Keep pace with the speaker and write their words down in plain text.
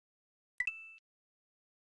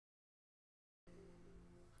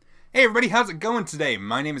Hey everybody, how's it going today?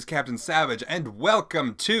 My name is Captain Savage, and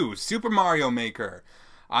welcome to Super Mario Maker.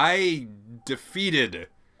 I defeated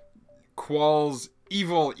Quall's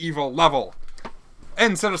evil level.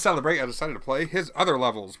 And instead of celebrate, I decided to play his other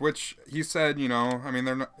levels, which he said, I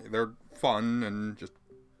mean, they're fun and just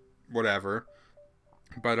whatever.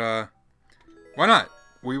 But, why not?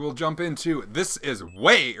 We will jump into this is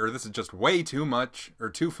just way too much, or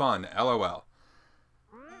too fun, LOL.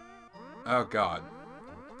 Oh god.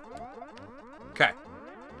 Okay.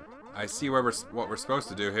 I see what we're supposed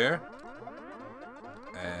to do here.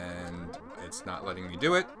 And it's not letting me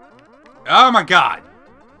do it. Oh my god!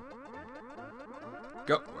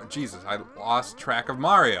 Go. Jesus, I lost track of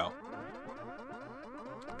Mario.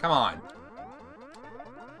 Come on.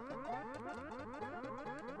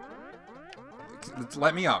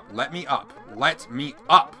 Let me up. Let me up. Let me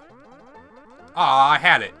up. Aw, I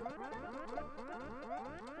had it.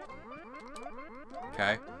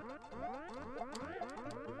 Okay.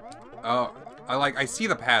 Oh, I see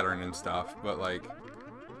the pattern and stuff, but like...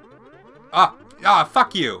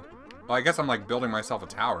 fuck you! Well, I guess I'm like building myself a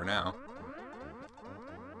tower now.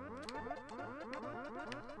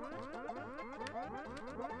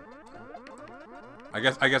 I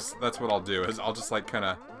guess that's what I'll do, is I'll just like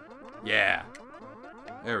kinda... Yeah.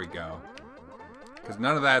 There we go. Because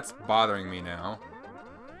none of that's bothering me now.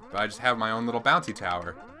 But I just have my own little bounty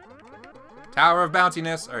tower. Tower of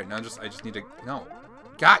bountiness! Alright, now I just need to... No.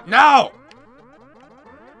 God, no!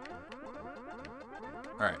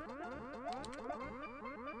 Alright.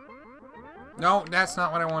 No, that's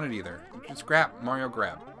not what I wanted either. Just grab. Mario,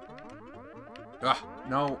 grab. Ugh,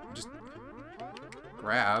 no, just...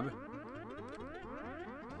 Grab.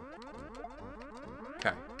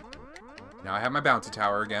 Okay. Now I have my bouncy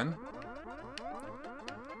tower again.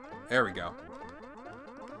 There we go.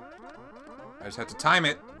 I just have to time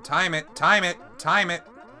it. Time it. Time it. Time it.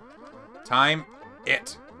 Time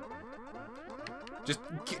it. Just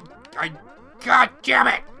God damn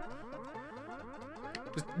it!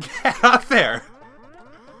 Just get out there.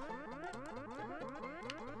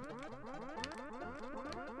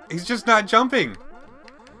 He's just not jumping.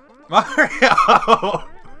 Mario!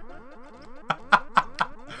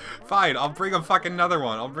 Fine, I'll bring a fucking another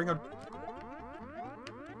one. I'll bring a...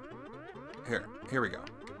 Here we go.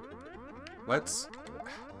 Let's...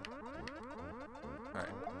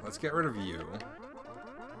 Alright, let's get rid of you.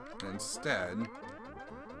 Instead...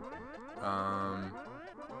 I'm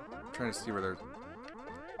trying to see where there's...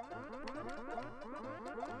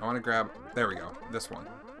 I want to grab... There we go. This one.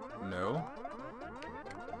 No.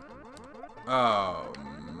 Oh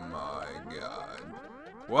my god.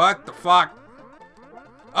 What the fuck?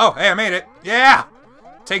 Oh, hey, I made it. Yeah!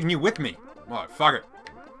 Taking you with me. Motherfucker.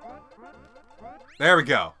 There we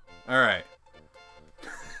go. Alright.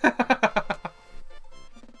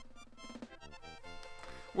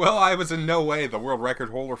 Well, I was in no way the world record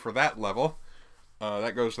holder for that level.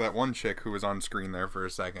 That goes to that one chick who was on screen there for a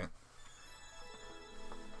second.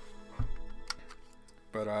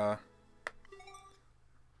 But,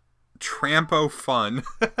 Trampo fun.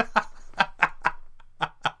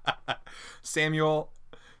 Samuel,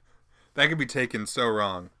 that could be taken so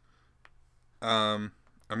wrong. I'm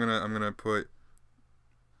gonna put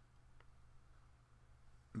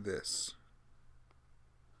this.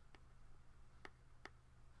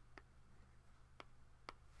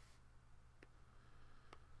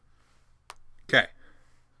 Okay.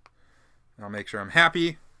 I'll make sure I'm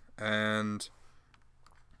happy. And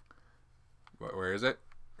where is it?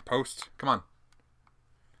 Post. Come on.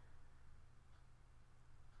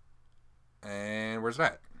 And where's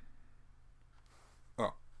that?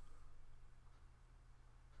 Oh.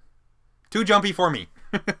 Too jumpy for me.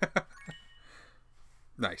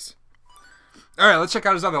 Nice. Alright, let's check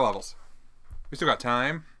out his other levels. We still got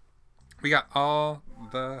time. We got all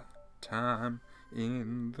the time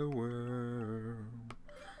in the world.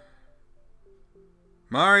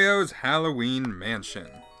 Mario's Halloween Mansion.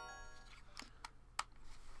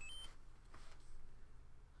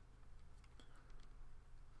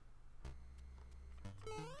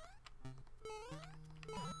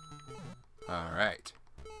 Alright.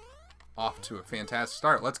 Off to a fantastic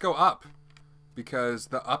start. Let's go up. Because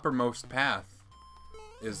the uppermost path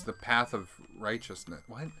is the path of righteousness.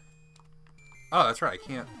 What? Oh, that's right. I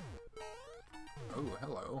can't... Oh,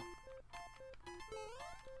 hello.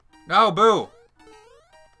 No, boo!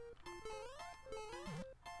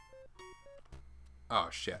 Oh,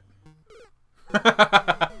 shit.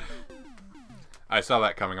 I saw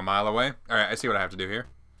that coming a mile away. Alright, I see what I have to do here.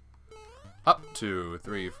 Up, 2,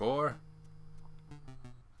 3, 4.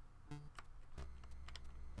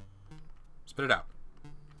 Spit it out.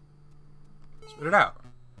 Spit it out.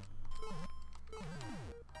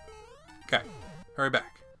 Okay. Hurry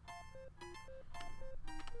back.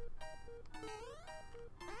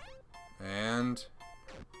 And...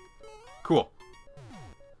 Cool.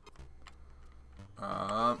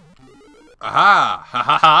 Aha! Ha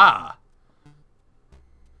ha ha!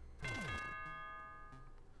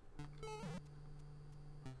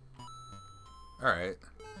 Alright.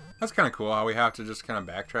 That's kind of cool how we have to just kind of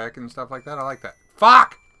backtrack and stuff like that. I like that.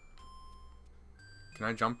 Fuck! Can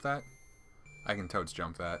I jump that? I can totes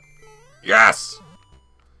jump that. Yes!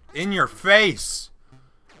 In your face!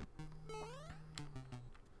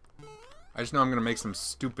 I just know I'm gonna make some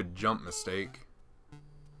stupid jump mistake.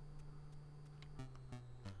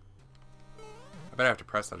 I bet I have to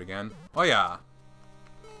press that again. Oh yeah!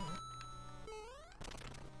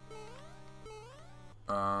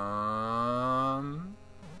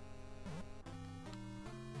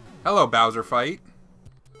 Hello, Bowser fight.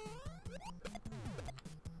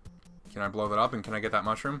 Can I blow that up and can I get that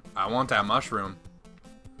mushroom? I want that mushroom.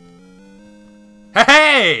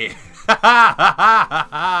 Hey!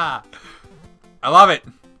 I love it.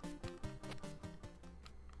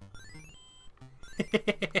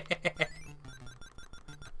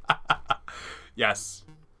 Yes.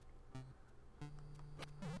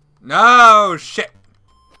 No shit.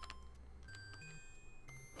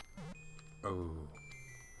 Oh.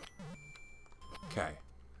 Okay.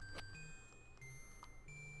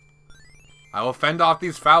 I will fend off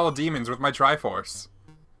these foul demons with my Triforce.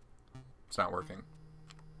 It's not working.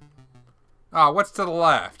 Oh, what's to the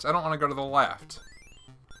left? I don't want to go to the left.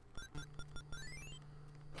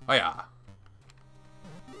 Oh, yeah.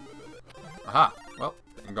 Aha. Well,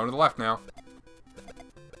 I'm going to the left now.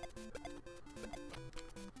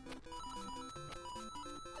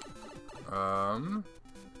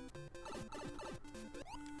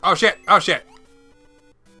 Oh, shit! Oh, shit!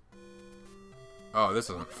 Oh, this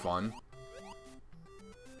isn't fun.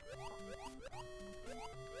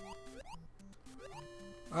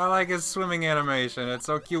 I like his swimming animation. It's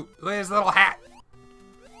so cute. Look at his little hat.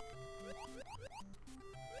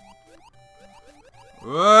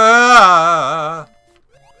 Whoa!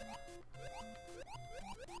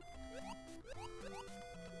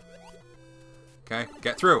 Okay,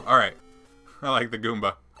 get through. Alright. I like the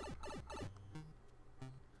Goomba.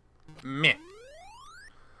 Meh.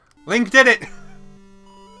 Link did it!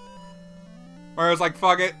 Where I was like,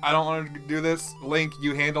 fuck it. I don't want to do this. Link,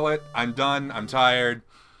 you handle it. I'm done. I'm tired.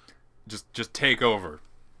 Just take over.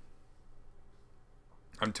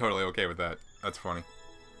 I'm totally okay with that. That's funny.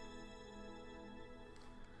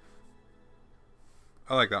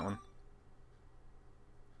 I like that one.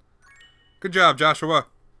 Good job, Joshua.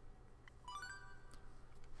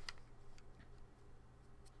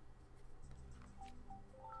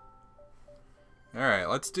 Alright,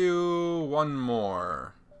 let's do one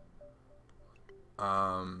more.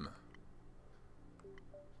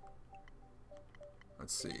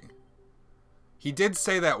 Let's see. He did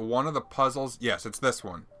say that one of the puzzles... Yes, it's this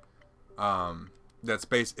one.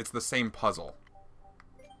 It's the same puzzle.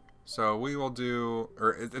 So we will do...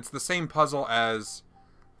 Or it's the same puzzle as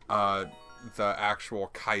the actual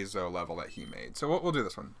Kaizo level that he made. So we'll do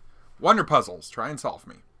this one. Wonder Puzzles. Try and solve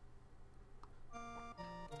me.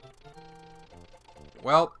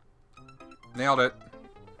 Well, nailed it.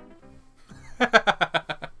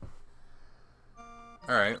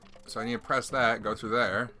 Alright, so I need to press that, go through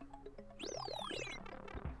there.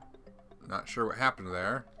 Not sure what happened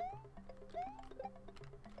there.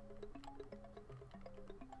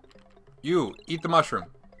 You, eat the mushroom.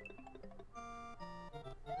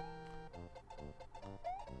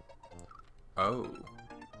 Oh.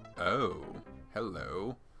 Oh.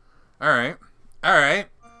 Hello. Alright. Alright.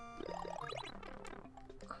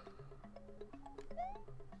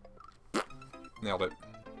 Nailed it.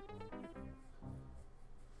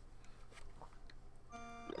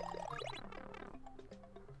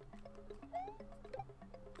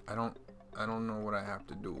 I don't know what I have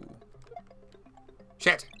to do.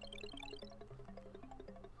 Shit!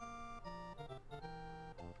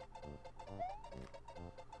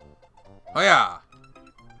 Oh yeah!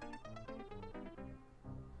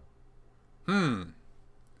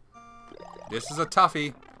 This is a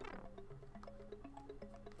toughie.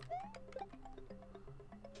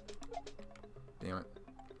 Damn it.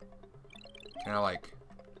 Can I like...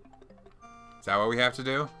 Is that what we have to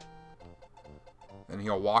do? Then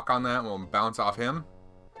he'll walk on that and we'll bounce off him.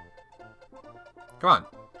 Come on.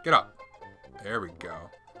 Get up. There we go.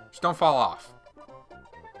 Just don't fall off.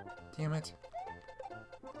 Damn it.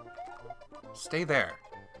 Stay there.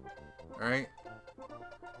 Alright?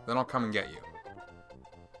 Then I'll come and get you.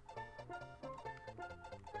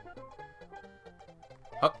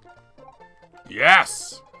 Up.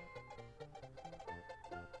 Yes!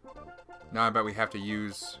 Now I bet we have to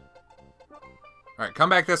use... Alright, come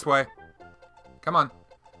back this way. Come on.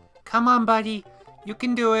 Come on, buddy. You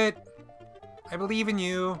can do it. I believe in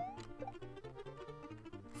you.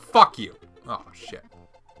 Fuck you. Oh, shit.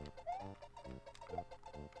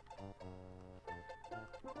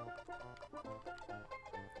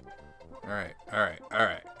 Alright, alright,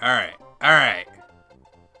 alright, alright, alright.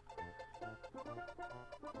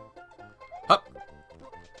 Up.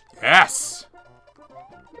 Yes!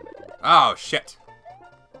 Oh, shit.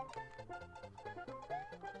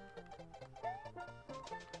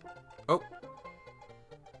 Oh.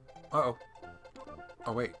 Uh-oh.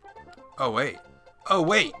 Oh, wait. Oh, wait. Oh,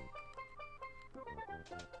 wait!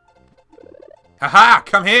 Haha!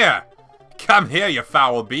 Come here! Come here, you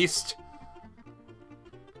foul beast!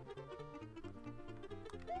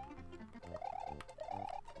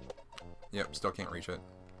 Yep, still can't reach it.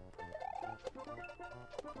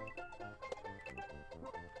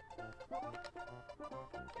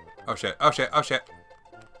 Oh shit, oh shit, oh shit!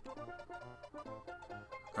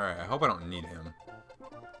 Alright, I hope I don't need him.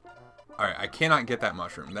 Alright, I cannot get that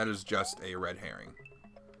mushroom. That is just a red herring.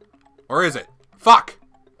 Or is it? Fuck!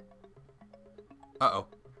 Uh-oh.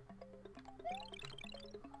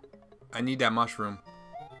 I need that mushroom.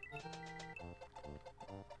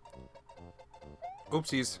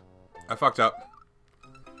 Oopsies. I fucked up.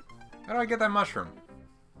 How do I get that mushroom?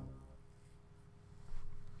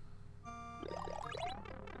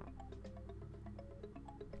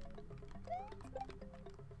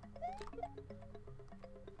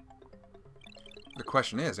 The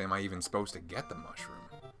question is, am I even supposed to get the mushroom?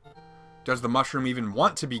 Does the mushroom even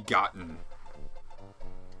want to be gotten?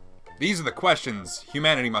 These are the questions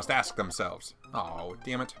humanity must ask themselves. Oh,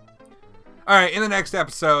 damn it. Alright, in the next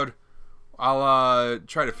episode, I'll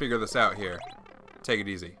try to figure this out here. Take it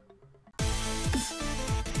easy.